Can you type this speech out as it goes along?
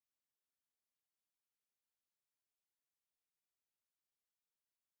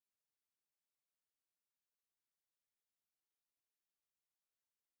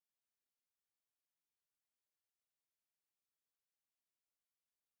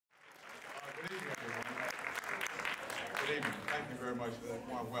evening. Thank you very much for that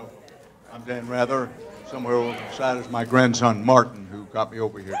warm welcome. I'm Dan Rather. Somewhere over the side is my grandson, Martin, who got me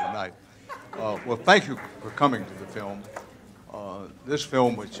over here tonight. Well, thank you for coming to the film. This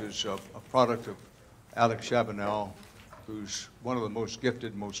film, which is a product of Alex Shebanow, who's one of the most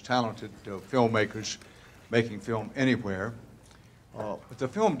gifted, most talented filmmakers making film anywhere. But the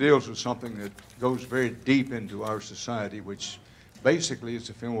film deals with something that goes very deep into our society, which basically is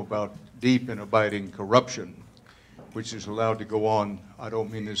a film about deep and abiding corruption, which is allowed to go on. I don't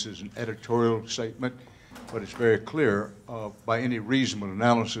mean this as an editorial statement, but it's very clear by any reasonable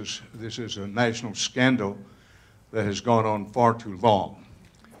analysis, this is a national scandal that has gone on far too long.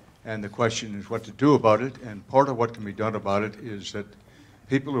 And the question is what to do about it, and part of what can be done about it is that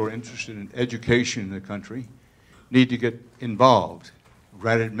people who are interested in education in the country need to get involved.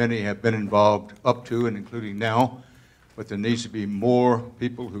 Granted, many have been involved up to and including now, but there needs to be more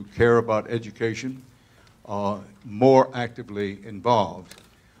people who care about education, more actively involved.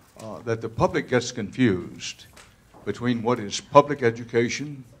 That the public gets confused between what is public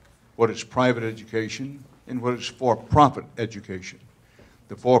education, what is private education, and what is for-profit education.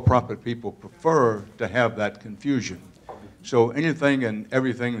 The for-profit people prefer to have that confusion. So anything and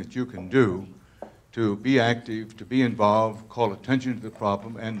everything that you can do to be active, to be involved, call attention to the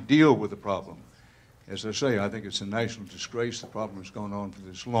problem, and deal with the problem. As I say, I think it's a national disgrace the problem has gone on for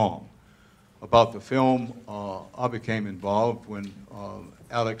this long. About the film, I became involved when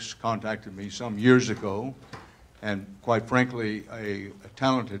Alex contacted me some years ago, and quite frankly, a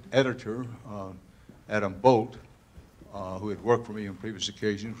talented editor, Adam Bolt, who had worked for me on previous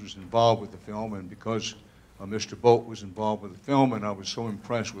occasions, was involved with the film, and because Mr. Bolt was involved with the film, and I was so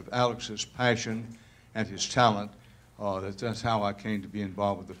impressed with Alex's passion and his talent, that's how I came to be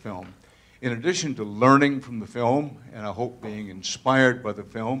involved with the film. In addition to learning from the film, and I hope being inspired by the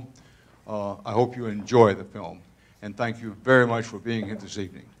film, I hope you enjoy the film. And thank you very much for being here this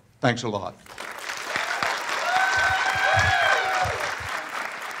evening. Thanks a lot.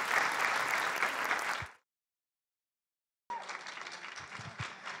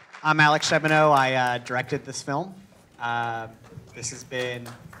 I'm Alex Shebanow. I directed this film. This has been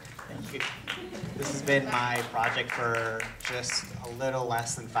my project for just a little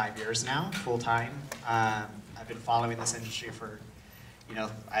less than 5 years now, full time. I've been following this industry for,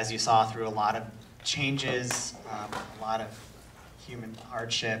 as you saw, through a lot of changes, a lot of human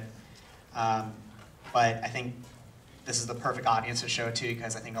hardship. But I think this is the perfect audience to show it to,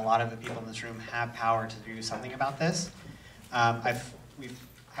 because I think a lot of the people in this room have power to do something about this. We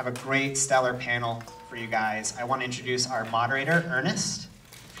have a great, stellar panel for you guys. I want to introduce our moderator, Ernest.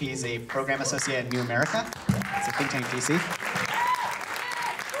 He's a program associate at New America. It's a think tank, DC.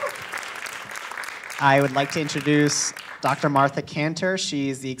 I would like to introduce Dr. Martha Kanter.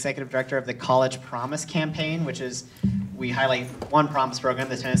 She's the executive director of the College Promise campaign, which is, we highlight one promise program,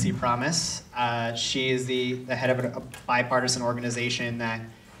 the Tennessee Promise. She is the head of a bipartisan organization that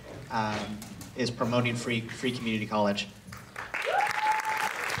is promoting free community college.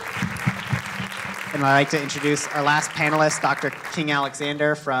 And I'd like to introduce our last panelist, Dr. King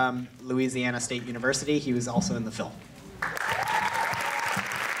Alexander from Louisiana State University. He was also in the film.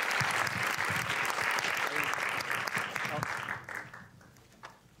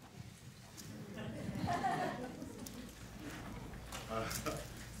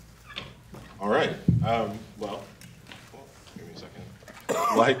 All right. Well, give me a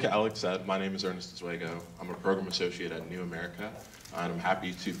second. Like Alex said, my name is Ernest Ezeugo. I'm a program associate at New America. And I'm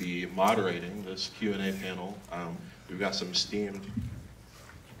happy to be moderating this Q&A panel. We've got some esteemed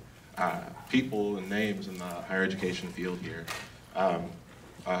people and names in the higher education field here.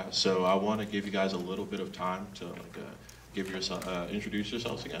 So I want to give you guys a little bit of time to introduce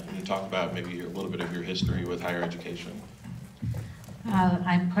yourselves again and talk about maybe a little bit of your history with higher education.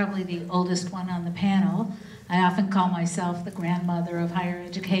 I'm probably the oldest one on the panel. I often call myself the grandmother of higher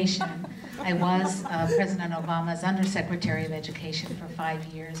education. I was President Obama's Undersecretary of Education for 5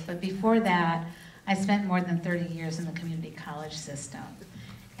 years, but before that, I spent more than 30 years in the community college system.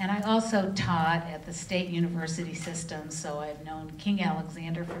 And I also taught at the state university system, so I've known King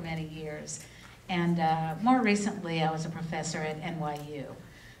Alexander for many years. And more recently, I was a professor at NYU.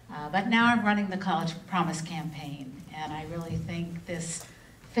 But now I'm running the College Promise campaign, and I really think this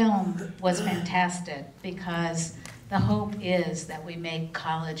film was fantastic because the hope is that we make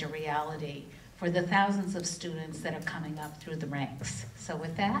college a reality for the thousands of students that are coming up through the ranks. So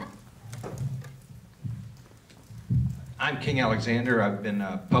with that. I'm King Alexander. I've been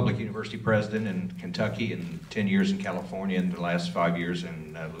a public university president in Kentucky and 10 years in California and the last 5 years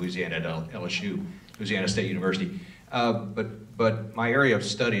in Louisiana at LSU, Louisiana State University. But But my area of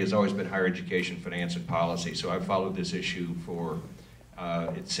study has always been higher education, finance, and policy, so I've followed this issue for,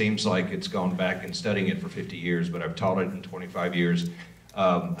 it seems like it's gone back and studying it for 50 years, but I've taught it in 25 years.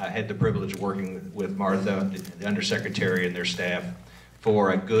 I had the privilege of working with Martha, the undersecretary, and their staff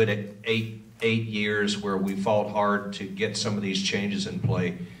for a good eight years where we fought hard to get some of these changes in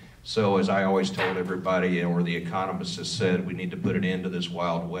play. So as I always told everybody, or the economists have said, we need to put an end to this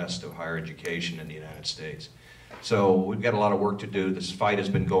wild west of higher education in the United States. So we've got a lot of work to do. This fight has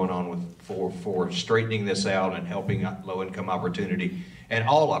been going on for straightening this out and helping low-income opportunity and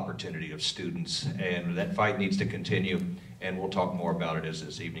all opportunity of students. And that fight needs to continue, and we'll talk more about it as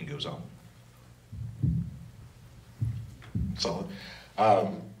this evening goes on. Solid.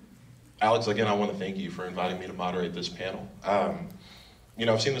 Alex, again, I want to thank you for inviting me to moderate this panel. You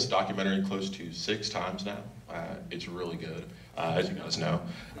know, I've seen this documentary close to 6 times now. It's really good, as you guys know.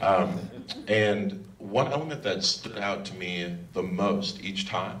 And one element that stood out to me the most each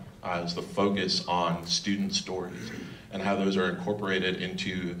time is the focus on student stories and how those are incorporated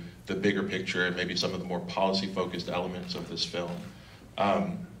into the bigger picture and maybe some of the more policy-focused elements of this film.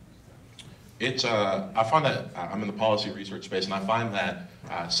 I find that I'm in the policy research space, and I find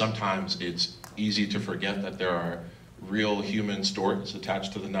that sometimes it's easy to forget that there are real human stories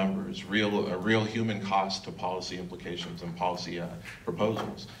attached to the numbers, a real human cost to policy implications and policy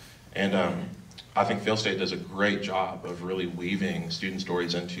proposals. And I think Fail State does a great job of really weaving student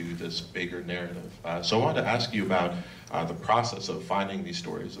stories into this bigger narrative. So I wanted to ask you about the process of finding these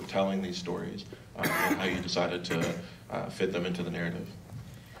stories, of telling these stories, and how you decided to fit them into the narrative.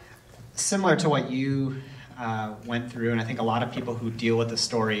 Similar to what you went through, and I think a lot of people who deal with the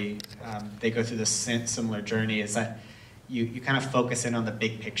story, they go through this similar journey, is that you kind of focus in on the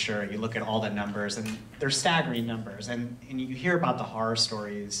big picture, you look at all the numbers, and they're staggering numbers, and you hear about the horror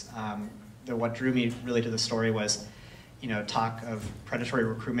stories. What drew me really to the story was, you know, talk of predatory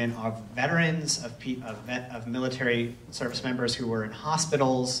recruitment of veterans, of military service members who were in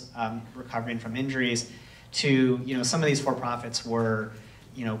hospitals, recovering from injuries, to, you know, some of these for-profits were,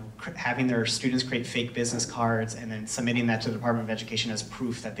 you know, having their students create fake business cards and then submitting that to the Department of Education as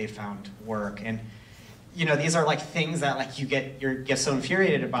proof that they found work. And, you know, these are like things that like you get so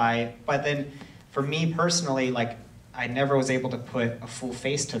infuriated by, but then for me personally, like I never was able to put a full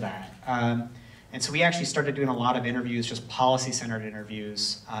face to that. And so we actually started doing a lot of interviews, just policy-centered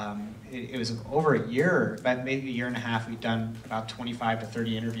interviews. It was over a year, about maybe a year and a half, we'd done about 25 to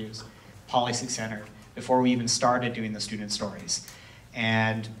 30 interviews, policy-centered, before we even started doing the student stories.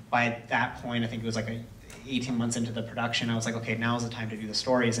 And by that point, I think it was like 18 months into the production, I was like, okay, now's the time to do the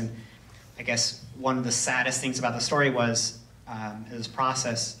stories. And I guess one of the saddest things about the story was, this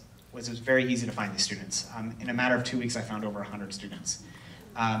process was it was very easy to find these students. In a matter of 2 weeks, I found over 100 students.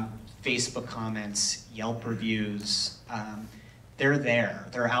 Facebook comments, Yelp reviews, they're there.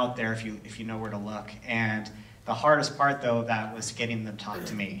 They're out there if you know where to look. And the hardest part, though, of that was getting them to talk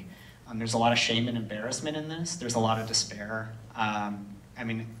to me. There's a lot of shame and embarrassment in this. There's a lot of despair. I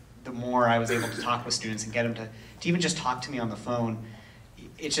mean, the more I was able to talk with students and get them to even just talk to me on the phone,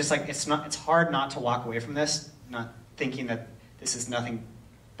 it's just like, it's hard not to walk away from this, not thinking that this is nothing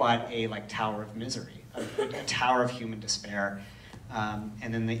but a like tower of misery, a tower of human despair.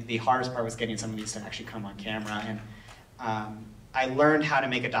 And then the hardest part was getting some of these to actually come on camera. And I learned how to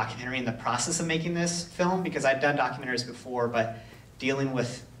make a documentary in the process of making this film, because I'd done documentaries before, but dealing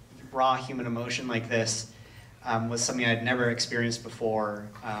with raw human emotion like this was something I'd never experienced before.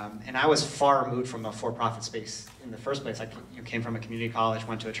 And I was far removed from the for-profit space in the first place. I came from a community college,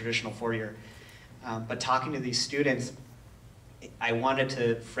 went to a traditional 4-year. But talking to these students, I wanted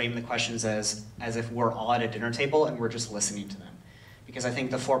to frame the questions as if we're all at a dinner table and we're just listening to them. Because I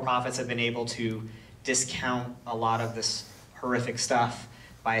think the for-profits have been able to discount a lot of this horrific stuff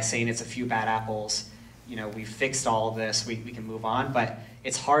by saying it's a few bad apples, you know, we fixed all of this, we can move on, but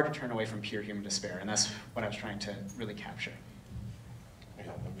it's hard to turn away from pure human despair, and that's what I was trying to really capture. Yeah,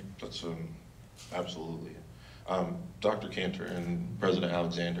 I mean, that's absolutely. Dr. Kanter and President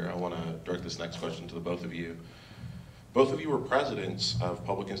Alexander, I want to direct this next question to the both of you. Both of you were presidents of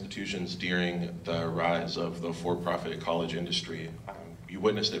public institutions during the rise of the for-profit college industry. You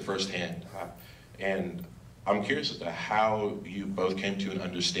witnessed it firsthand. And I'm curious as to how you both came to an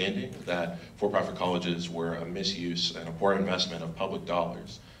understanding that for-profit colleges were a misuse and a poor investment of public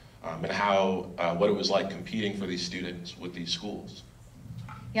dollars, and how, what it was like competing for these students with these schools.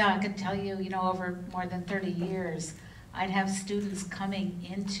 Yeah, I can tell you, you know, over more than 30 years, I'd have students coming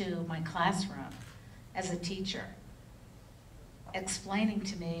into my classroom as a teacher, explaining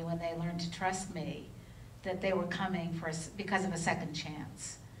to me when they learned to trust me that they were coming because of a second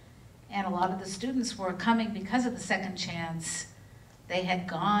chance. And a lot of the students were coming because of the second chance they had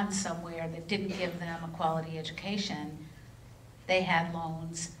gone somewhere that didn't give them a quality education, they had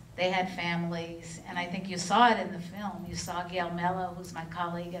loans, they had families, and I think you saw it in the film. You saw Gail Mello, who's my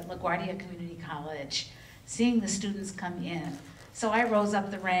colleague at LaGuardia Community College, seeing the students come in. So I rose up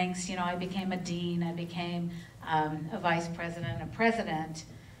the ranks, you know, I became a dean, I became a vice president, a president,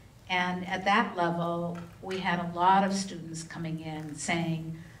 and at that level, we had a lot of students coming in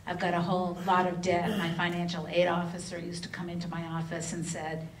saying, I've got a whole lot of debt. My financial aid officer used to come into my office and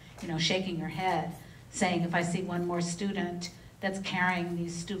said, you know, shaking her head, saying, if I see one more student that's carrying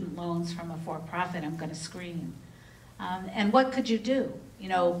these student loans from a for-profit, I'm gonna scream. And what could you do? You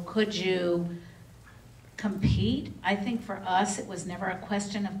know, could you compete? I think for us, it was never a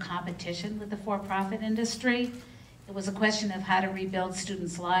question of competition with the for-profit industry. It was a question of how to rebuild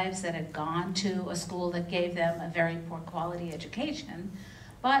students' lives that had gone to a school that gave them a very poor quality education.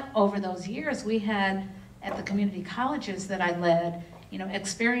 But over those years, we had, at the community colleges that I led, you know,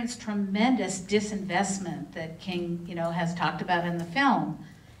 experienced tremendous disinvestment that King, you know, has talked about in the film.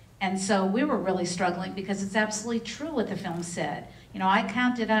 And so we were really struggling because it's absolutely true what the film said. You know, I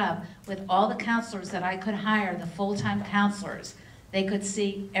counted up with all the counselors that I could hire, the full-time counselors. They could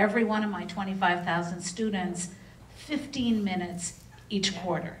see every one of my 25,000 students 15 minutes each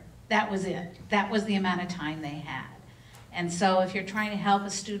quarter. That was it. That was the amount of time they had. And so if you're trying to help a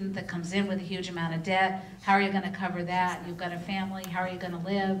student that comes in with a huge amount of debt, how are you going to cover that? You've got a family, how are you going to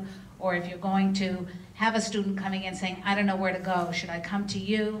live? Or if you're going to have a student coming in saying, I don't know where to go, should I come to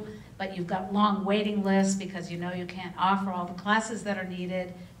you? But you've got long waiting lists because you know you can't offer all the classes that are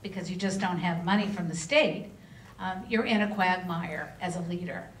needed because you just don't have money from the state. You're in a quagmire as a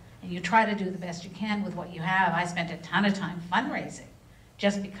leader. And you try to do the best you can with what you have. I spent a ton of time fundraising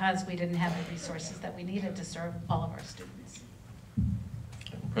just because we didn't have the resources that we needed to serve all of our students.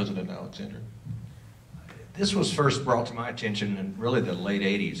 President Alexander. This was first brought to my attention in really the late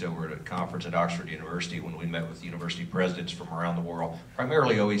 80s over at a conference at Oxford University when we met with university presidents from around the world,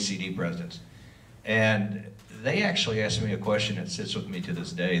 primarily OECD presidents. And they actually asked me a question that sits with me to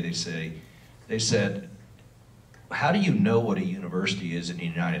this day. They said, how do you know what a university is in the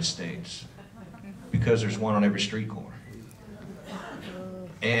United States? Because there's one on every street corner.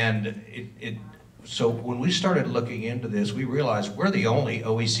 And so when we started looking into this, we realized we're the only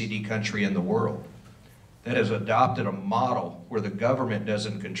OECD country in the world that has adopted a model where the government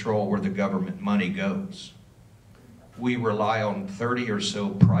doesn't control where the government money goes. We rely on 30 or so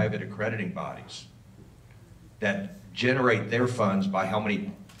private accrediting bodies that generate their funds by how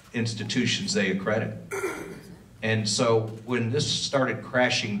many institutions they accredit. And so when this started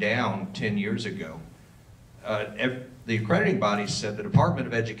crashing down 10 years ago, the accrediting bodies said the Department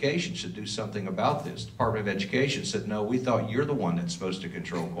of Education should do something about this. The Department of Education said, no, we thought you're the one that's supposed to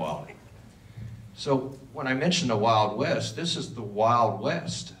control quality. So when I mentioned the Wild West, this is the Wild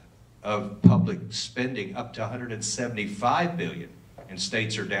West of public spending up to $175 billion, and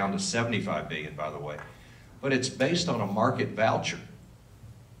states are down to $75 billion, by the way. But it's based on a market voucher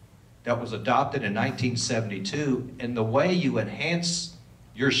that was adopted in 1972, and the way you enhance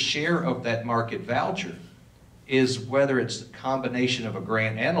your share of that market voucher is whether it's a combination of a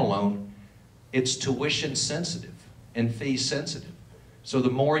grant and a loan, it's tuition sensitive and fee sensitive. So the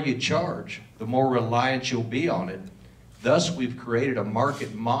more you charge, the more reliant you'll be on it. Thus, we've created a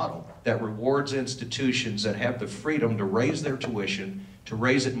market model that rewards institutions that have the freedom to raise their tuition, to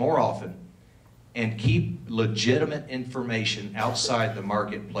raise it more often, and keep legitimate information outside the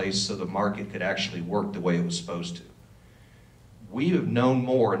marketplace so the market could actually work the way it was supposed to. We have known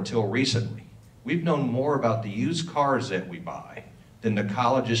more until recently. We've known more about the used cars that we buy than the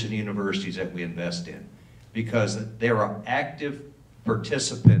colleges and universities that we invest in, because there are active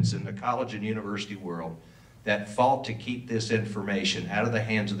participants in the college and university world that fought to keep this information out of the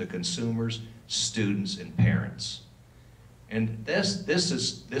hands of the consumers, students, and parents. And this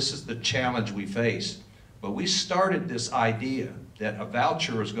is the challenge we face. But we started this idea that a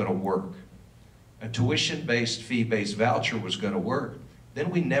voucher was going to work. A tuition-based, fee-based voucher was going to work. Then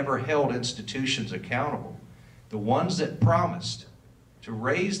we never held institutions accountable. The ones that promised to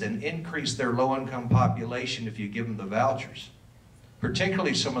raise and increase their low-income population if you give them the vouchers,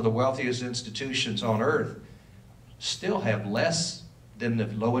 particularly some of the wealthiest institutions on earth, still have less than the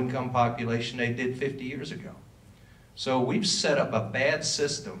low-income population they did 50 years ago. So we've set up a bad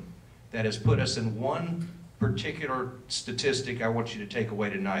system that has put us in one particular statistic I want you to take away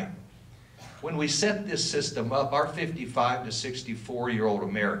tonight. When we set this system up, our 55 to 64-year-old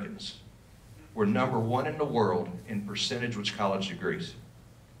Americans were #1 in the world in percentage with college degrees.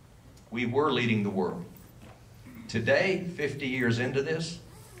 We were leading the world. Today, 50 years into this,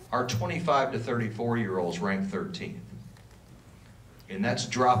 our 25 to 34-year-olds rank 13th. and that's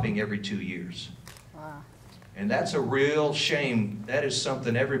dropping every 2 years. And that's a real shame. That is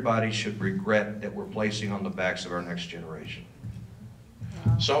something everybody should regret that we're placing on the backs of our next generation.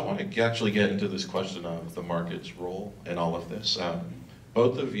 So I want to actually get into this question of the market's role in all of this.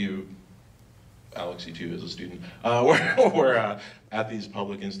 Both of you, Alex, you too as a student, were at these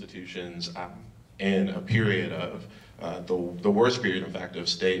public institutions in a period of the worst period, in fact, of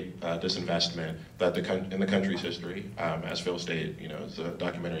state disinvestment that in the country's history, as Phil State, the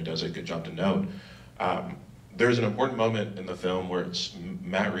documentary does a good job to note. There's an important moment in the film where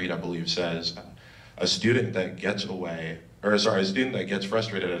Matt Reed, I believe, says, a student that gets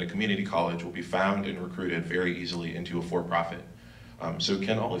frustrated at a community college will be found and recruited very easily into a for-profit. So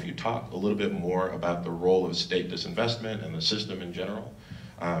can all of you talk a little bit more about the role of state disinvestment and the system in general,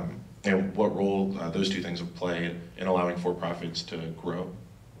 and what role those two things have played in allowing for-profits to grow?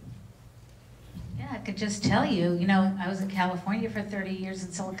 Yeah, I could just tell you, I was in California for 30 years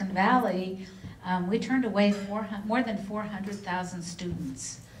in Silicon Valley. We turned away more than 400,000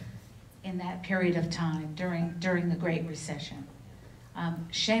 students in that period of time during the Great Recession.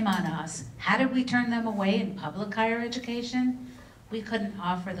 Shame on us. How did we turn them away in public higher education? We couldn't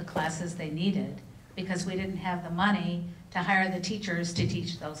offer the classes they needed because we didn't have the money to hire the teachers to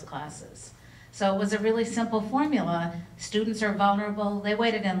teach those classes. So it was a really simple formula. Students are vulnerable. They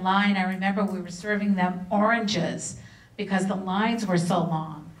waited in line. I remember we were serving them oranges because the lines were so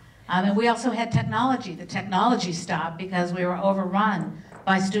long. And we also had technology. The technology stopped because we were overrun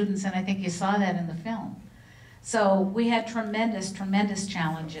by students, and I think you saw that in the film. So we had tremendous, tremendous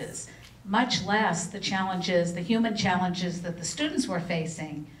challenges, much less the challenges, the human challenges that the students were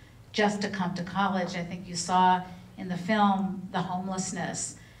facing just to come to college. I think you saw in the film the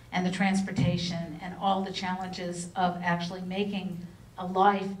homelessness and the transportation and all the challenges of actually making a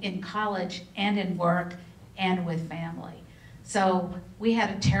life in college and in work and with family. So we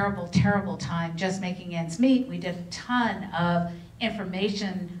had a terrible, terrible time just making ends meet. We did a ton of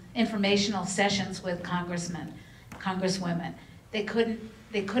informational sessions with congressmen, congresswomen. They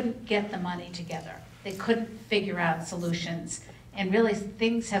couldn't get the money together. They couldn't figure out solutions. And really,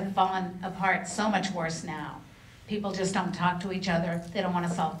 things have fallen apart so much worse now. People just don't talk to each other. They don't want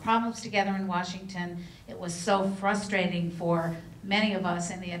to solve problems together in Washington. It was so frustrating for many of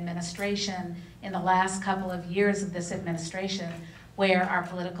us in the administration in the last couple of years of this administration where our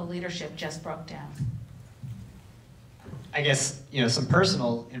political leadership just broke down. I guess, some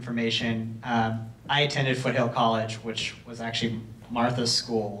personal information. I attended Foothill College, which was actually Martha's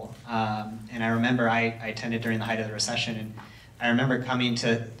school. And I remember I attended during the height of the recession. And I remember coming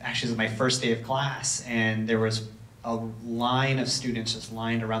to, actually it was my first day of class, and there was a line of students just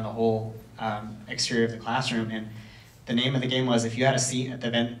lined around the whole exterior of the classroom. And the name of the game was, if you had a seat at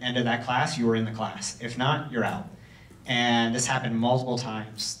the end of that class, you were in the class. If not, you're out. And this happened multiple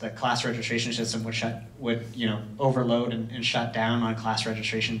times. The class registration system would overload and shut down on class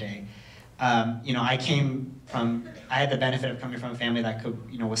registration day. I had the benefit of coming from a family that could,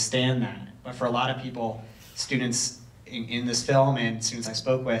 withstand that. But for a lot of people, students in this film and students I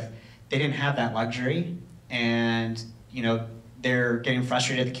spoke with, they didn't have that luxury, and they're getting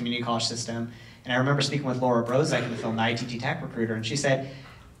frustrated at the community college system. And I remember speaking with Laura Brozek in the film, the ITT Tech Recruiter, and she said,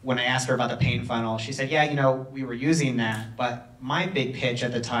 when I asked her about the pain funnel, she said, yeah, we were using that, but my big pitch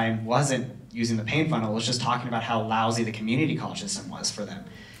at the time wasn't using the pain funnel. It was just talking about how lousy the community college system was for them.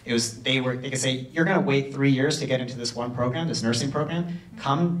 It was, they could say, you're gonna wait 3 years to get into this one program, this nursing program.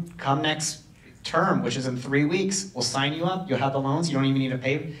 Come next term, which is in 3 weeks, we'll sign you up, you'll have the loans, you don't even need to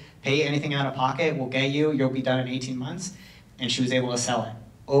pay anything out of pocket, we'll get you'll be done in 18 months. And she was able to sell it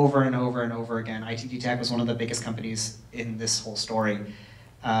over and over and over again. ITT Tech was one of the biggest companies in this whole story.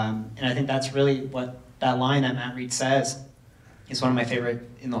 And I think that's really what that line that Matt Reed says is one of my favorite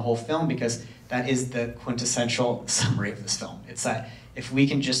in the whole film, because that is the quintessential summary of this film. It's that if we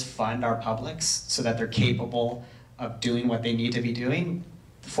can just fund our publics so that they're capable of doing what they need to be doing,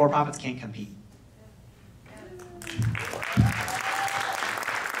 the for-profits can't compete.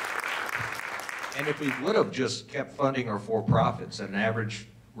 And if we would have just kept funding our for-profits at an average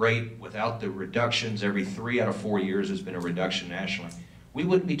rate without the reductions, every 3 out of 4 years has been a reduction nationally, we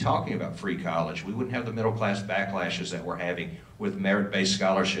wouldn't be talking about free college. We wouldn't have the middle-class backlashes that we're having with merit-based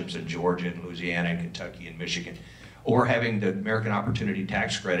scholarships in Georgia and Louisiana and Kentucky and Michigan, or having the American Opportunity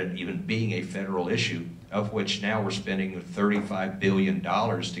Tax Credit even being a federal issue, of which now we're spending $35 billion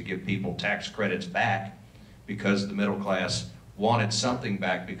to give people tax credits back because the middle class wanted something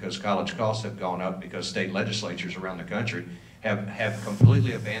back because college costs have gone up because state legislatures around the country have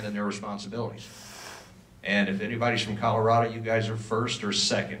completely abandoned their responsibilities. And if anybody's from Colorado, you guys are first or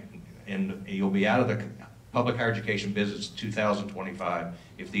second, and you'll be out of public higher education visits 2025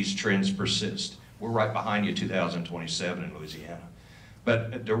 if these trends persist. We're right behind you 2027 in Louisiana.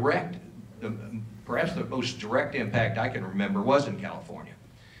 But perhaps the most direct impact I can remember was in California.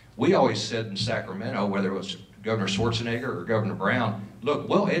 We always said in Sacramento, whether it was Governor Schwarzenegger or Governor Brown, look,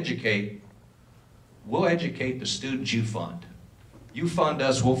 we'll educate the students you fund. You fund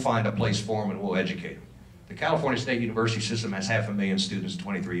us, we'll find a place for them and we'll educate them. The California State University system has 500,000 students,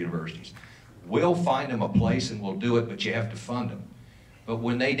 23 universities. We'll find them a place and we'll do it, but you have to fund them. But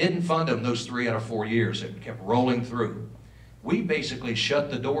when they didn't fund them those 3 out of 4 years, it kept rolling through. We basically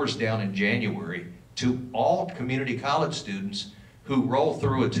shut the doors down in January to all community college students who roll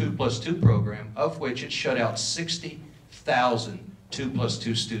through a 2+2 program, of which it shut out 60,000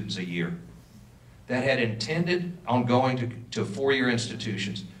 2+2 students a year that had intended on going to 4-year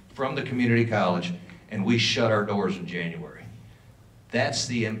institutions from the community college, and we shut our doors in January. That's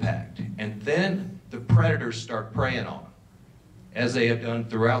the impact. And then the predators start preying on them, as they have done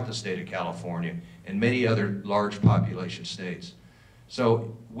throughout the state of California and many other large population states.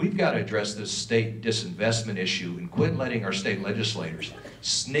 So we've got to address this state disinvestment issue and quit letting our state legislators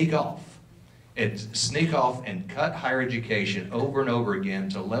sneak off and cut higher education over and over again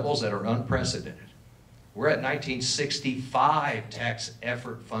to levels that are unprecedented. We're at 1965 tax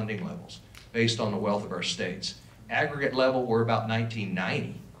effort funding levels based on the wealth of our states. Aggregate level, we're about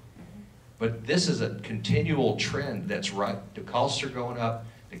 1990. But this is a continual trend that's right. The costs are going up.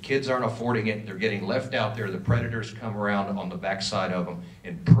 The kids aren't affording it. They're getting left out there. The predators come around on the backside of them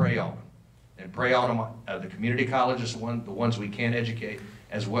and prey on them. And prey on them, the community colleges, the ones we can educate,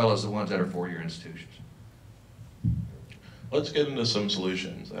 as well as the ones that are 4-year institutions. Let's get into some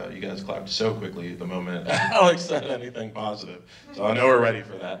solutions. You guys clapped so quickly the moment Alex said anything positive. So I know we're ready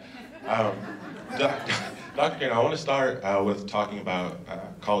for that. Dr. Kanter, I want to start with talking about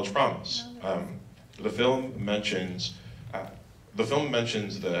college promise. The film mentions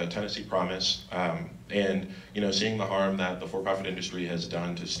the Tennessee Promise, and seeing the harm that the for-profit industry has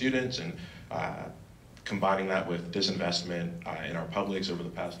done to students, and combining that with disinvestment in our publics over the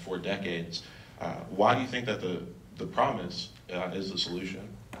past 4 decades. Why do you think that the promise is the solution?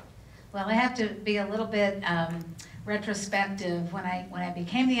 Well, I have to be a little bit retrospective. When I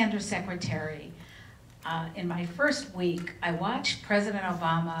became the undersecretary, in my first week, I watched President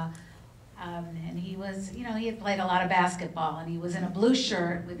Obama, and he was, he had played a lot of basketball, and he was in a blue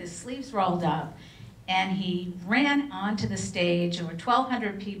shirt with his sleeves rolled up, and he ran onto the stage. There were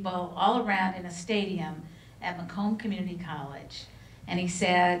 1,200 people all around in a stadium at Macomb Community College, and he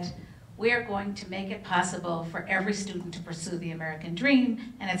said, "We are going to make it possible for every student to pursue the American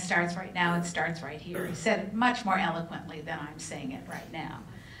dream, and it starts right now, it starts right here." He said it much more eloquently than I'm saying it right now.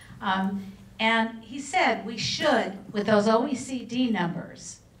 And he said we should, with those OECD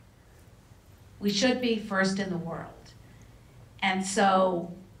numbers, we should be first in the world. And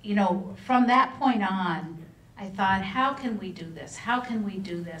so, from that point on, I thought, how can we do this? How can we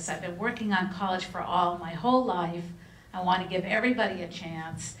do this? I've been working on College for All my whole life. I want to give everybody a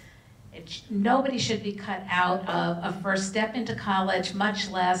chance. Nobody should be cut out of a first step into college, much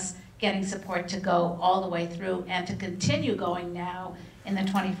less getting support to go all the way through and to continue going now in the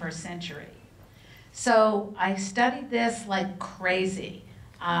 21st century. So I studied this like crazy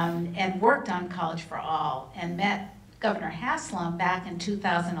and worked on College for All and met Governor Haslam back in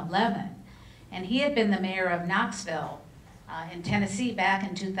 2011. And he had been the mayor of Knoxville in Tennessee back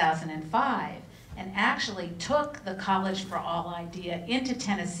in 2005. And actually took the College for All idea into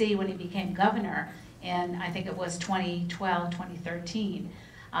Tennessee when he became governor in, I think it was 2012, 2013,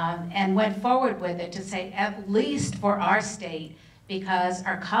 and went forward with it to say, at least for our state, because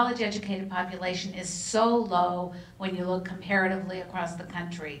our college-educated population is so low when you look comparatively across the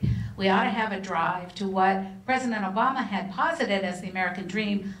country. We ought to have a drive to what President Obama had posited as the American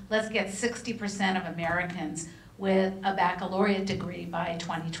dream. Let's get 60% of Americans with a baccalaureate degree by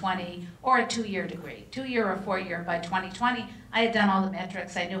 2020, or a 2-year degree, 2-year or 4-year by 2020. I had done all the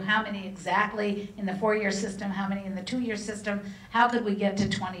metrics. I knew how many exactly in the 4-year system, how many in the 2-year system, how could we get to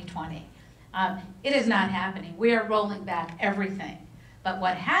 2020? It is not happening. We are rolling back everything. But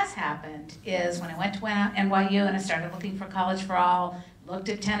what has happened is when I went to NYU and I started looking for College for All, looked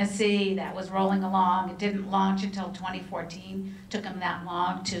at Tennessee, that was rolling along. It didn't launch until 2014. Took them that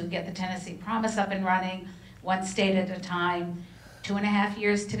long to get the Tennessee Promise up and running. One state at a time. 2.5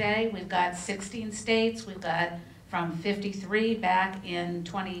 years today, we've got 16 states. We've got from 53 back in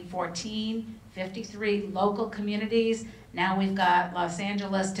 2014, 53 local communities. Now we've got Los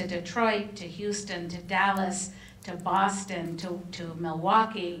Angeles to Detroit, to Houston, to Dallas, to Boston, to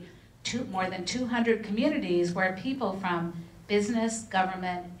Milwaukee, more than 200 communities where people from business,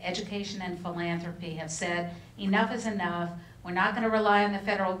 government, education, and philanthropy have said enough is enough. We're not going to rely on the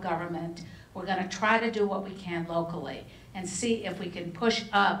federal government. We're going to try to do what we can locally and see if we can push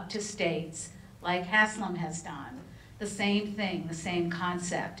up to states like Haslam has done. The same thing, the same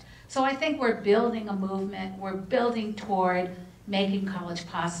concept. So I think we're building a movement. We're building toward making college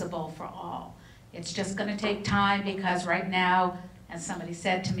possible for all. It's just going to take time because right now, as somebody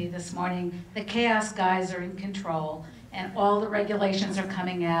said to me this morning, the chaos guys are in control and all the regulations are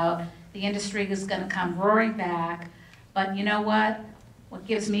coming out. The industry is going to come roaring back. But you know what? What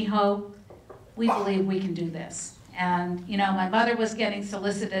gives me hope? We believe we can do this. And you know, my mother was getting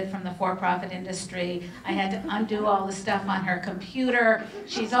solicited from the for-profit industry. I had to undo all the stuff on her computer.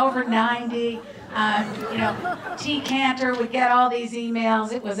 She's over 90. You know, T. Kanter would get all these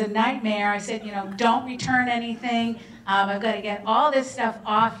emails. It was a nightmare. I said, you know, don't return anything. I've got to get all this stuff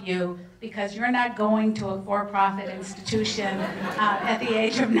off you because you're not going to a for-profit institution at the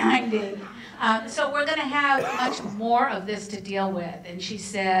age of 90. So we're going to have much more of this to deal with. And she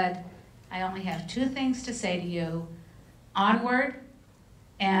said, I only have two things to say to you. Onward,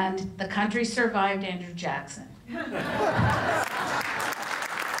 and the country survived Andrew Jackson.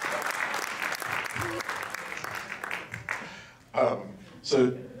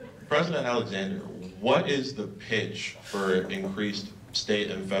 So, President Alexander, what is the pitch for increased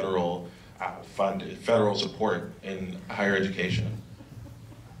state and federal federal support in higher education?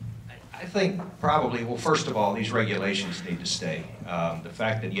 I think probably, well, first of all, these regulations need to stay. The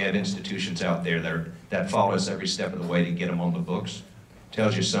fact that you have institutions out there that follow us every step of the way to get them on the books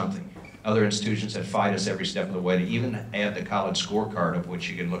tells you something. Other institutions that fight us every step of the way to even add the college scorecard, of which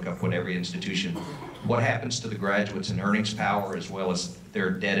you can look up what every institution, what happens to the graduates in earnings power as well as their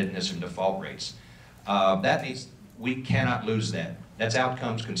indebtedness and default rates. We cannot lose that. That's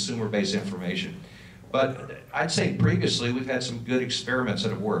outcomes, consumer-based information. But I'd say previously we've had some good experiments that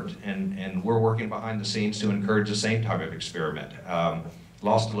have worked, and we're working behind the scenes to encourage the same type of experiment.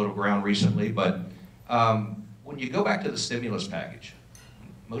 Lost a little ground recently, but when you go back to the stimulus package,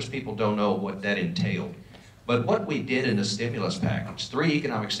 most people don't know what that entailed. But what we did in the stimulus package, 3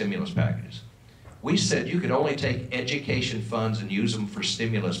 economic stimulus packages, we said you could only take education funds and use them for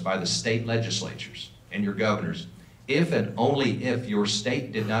stimulus by the state legislatures and your governors if and only if your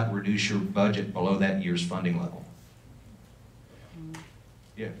state did not reduce your budget below that year's funding level.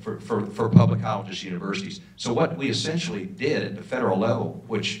 Yeah, for public colleges, universities. So what we essentially did at the federal level,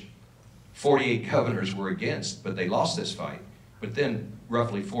 which 48 governors were against, but they lost this fight, but then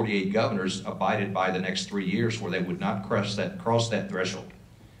roughly 48 governors abided by the next 3 years where they would not cross that threshold.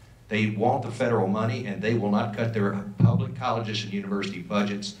 They want the federal money and they will not cut their public colleges and university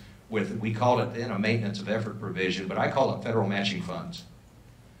budgets with, we called it then a maintenance of effort provision, but I call it federal matching funds.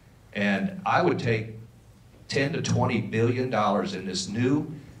 And I would take $10 to $20 billion in this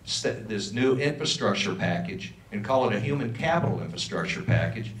new infrastructure package and call it a human capital infrastructure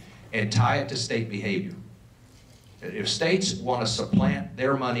package and tie it to state behavior. If states want to supplant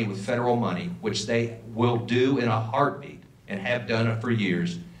their money with federal money, which they will do in a heartbeat and have done it for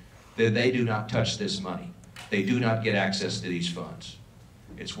years, then they do not touch this money. They do not get access to these funds.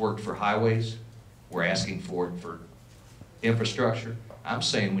 It's worked for highways. We're asking for it for infrastructure. I'm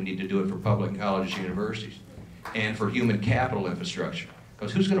saying we need to do it for public colleges, universities, and for human capital infrastructure.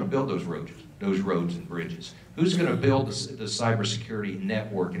 Because who's going to build those roads and bridges? Who's going to build the cybersecurity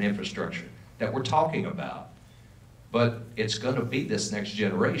network and infrastructure that we're talking about? But it's going to be this next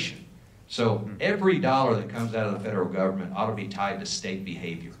generation. So every dollar that comes out of the federal government ought to be tied to state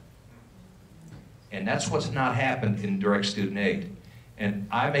behavior. And that's what's not happened in direct student aid. And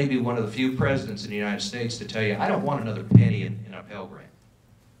I may be one of the few presidents in the United States to tell you, I don't want another penny in a Pell Grant.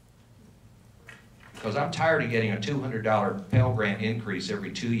 Because I'm tired of getting a $200 Pell Grant increase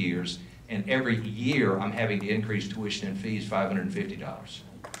every 2 years, and every year I'm having to increase tuition and fees $550.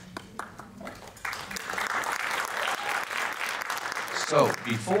 So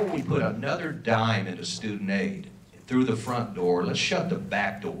before we put another dime into student aid through the front door, let's shut the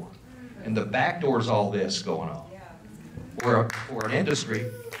back door. And the back door is all this going on. For an industry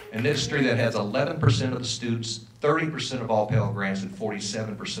that has 11% of the students, 30% of all Pell Grants, and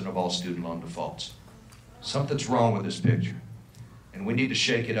 47% of all student loan defaults. Something's wrong with this picture. And we need to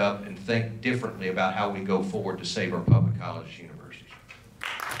shake it up and think differently about how we go forward to save our public colleges and universities.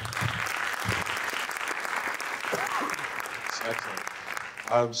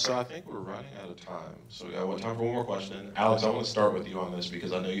 Excellent. So I think we're running out of time. So we got time for one more question. Alex, I want to start with you on this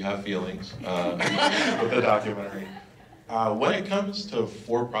because I know you have feelings with the documentary. When it comes to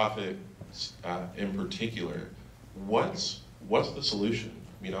for-profit in particular, what's the solution?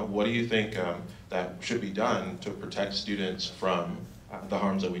 What do you think that should be done to protect students from the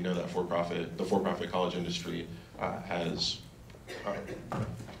harms that we know that the for-profit college industry has?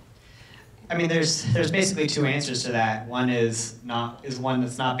 I mean, there's basically two answers to that. One is one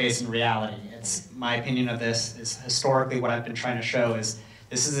that's not based in reality. It's my opinion of this is historically what I've been trying to show is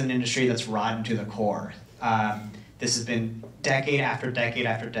this is an industry that's rotten to the core. This has been decade after decade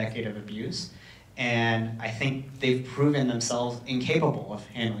after decade of abuse, and I think they've proven themselves incapable of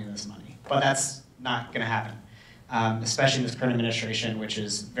handling this money. But that's not going to happen, especially in this current administration, which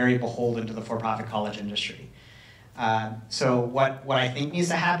is very beholden to the for-profit college industry. So what I think needs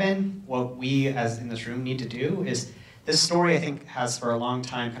to happen, what we as in this room need to do is, this story I think has for a long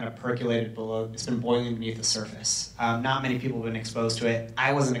time kind of percolated below, it's been boiling beneath the surface. Not many people have been exposed to it.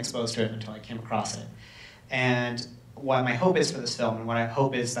 I wasn't exposed to it until I came across it. And what my hope is for this film, and what I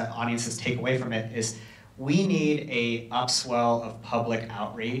hope is that audiences take away from it, is we need a upswell of public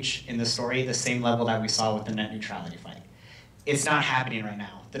outrage in the story, the same level that we saw with the net neutrality fight. It's not happening right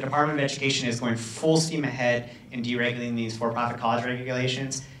now. The Department of Education is going full steam ahead in deregulating these for-profit college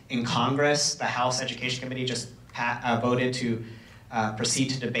regulations. In Congress, the House Education Committee just voted to proceed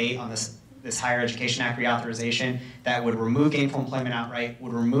to debate on this Higher Education Act reauthorization that would remove gainful employment outright,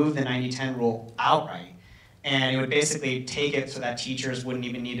 would remove the 90-10 rule outright, and it would basically take it so that teachers wouldn't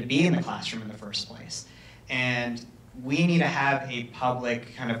even need to be in the classroom in the first place. And we need to have a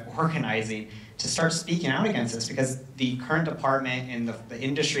public kind of organizing to start speaking out against this, because the current department and the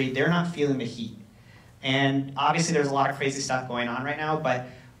industry, they're not feeling the heat. And obviously there's a lot of crazy stuff going on right now, but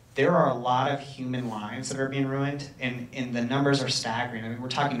there are a lot of human lives that are being ruined, and the numbers are staggering. I mean, we're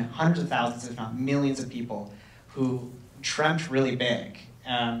talking hundreds of thousands, if not millions of people who dreamt really big.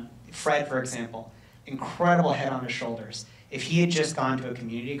 Fred, for example, incredible head on his shoulders. If he had just gone to a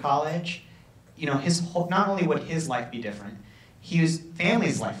community college, not only would his life be different, his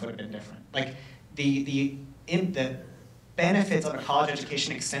family's life would have been different. Like, the benefits of a college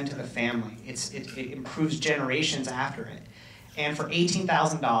education extend to the family. It improves generations after it. And for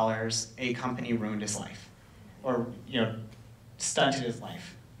 $18,000, a company ruined his life, or stunted his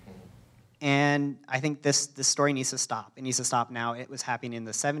life. And I think this story needs to stop. It needs to stop now. It was happening in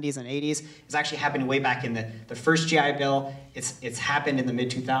the 70s and 80s. It's actually happening way back in the first GI Bill. It's happened in the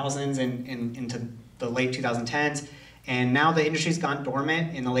mid-2000s and into the late 2010s. And now the industry's gone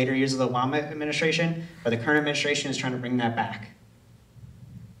dormant in the later years of the Obama administration, but the current administration is trying to bring that back.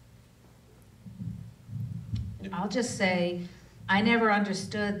 I'll just say, I never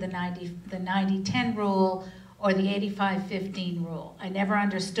understood the 90-10 rule or the 85-15 rule. I never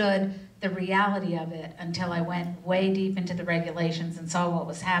understood the reality of it until I went way deep into the regulations and saw what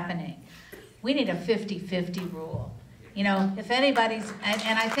was happening. We need a 50-50 rule. If anybody's,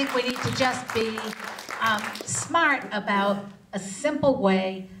 and I think we need to just be smart about a simple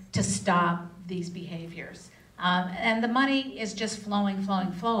way to stop these behaviors. And the money is just flowing,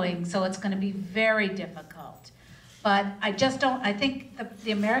 so it's going to be very difficult. But I think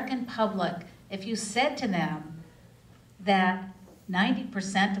the American public, if you said to them that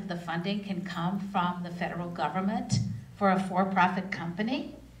 90% of the funding can come from the federal government for a for-profit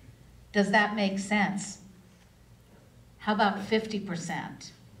company, does that make sense? How about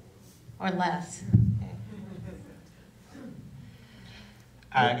 50% or less?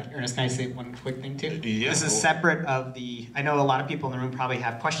 Ernest, can I say one quick thing too? Yeah, this is separate of I know a lot of people in the room probably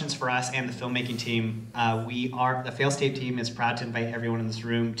have questions for us and the filmmaking team. The Fail State team is proud to invite everyone in this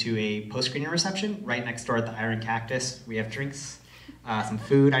room to a post-screening reception right next door at the Iron Cactus. We have drinks, some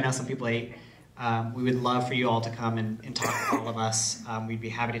food. I know some people ate. We would love for you all to come and talk to all of us. We'd be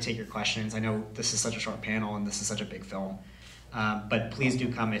happy to take your questions. I know this is such a short panel and this is such a big film. But please do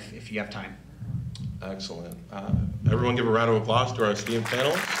come if you have time. Excellent. Everyone give a round of applause to our esteemed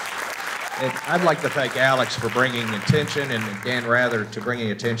panelists. I'd like to thank Alex for bringing attention, and Dan Rather to bringing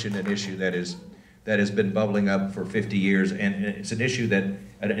attention to an issue that has been bubbling up for 50 years, and it's an issue that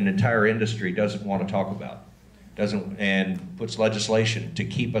an entire industry doesn't want to talk about, and puts legislation to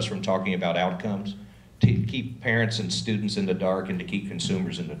keep us from talking about outcomes, to keep parents and students in the dark, and to keep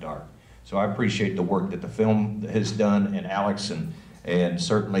consumers in the dark. So I appreciate the work that the film has done, and Alex and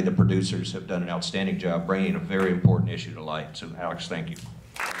certainly the producers have done an outstanding job bringing a very important issue to light. So Alex, thank you.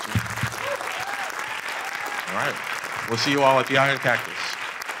 All right. We'll see you all at the Iron Cactus.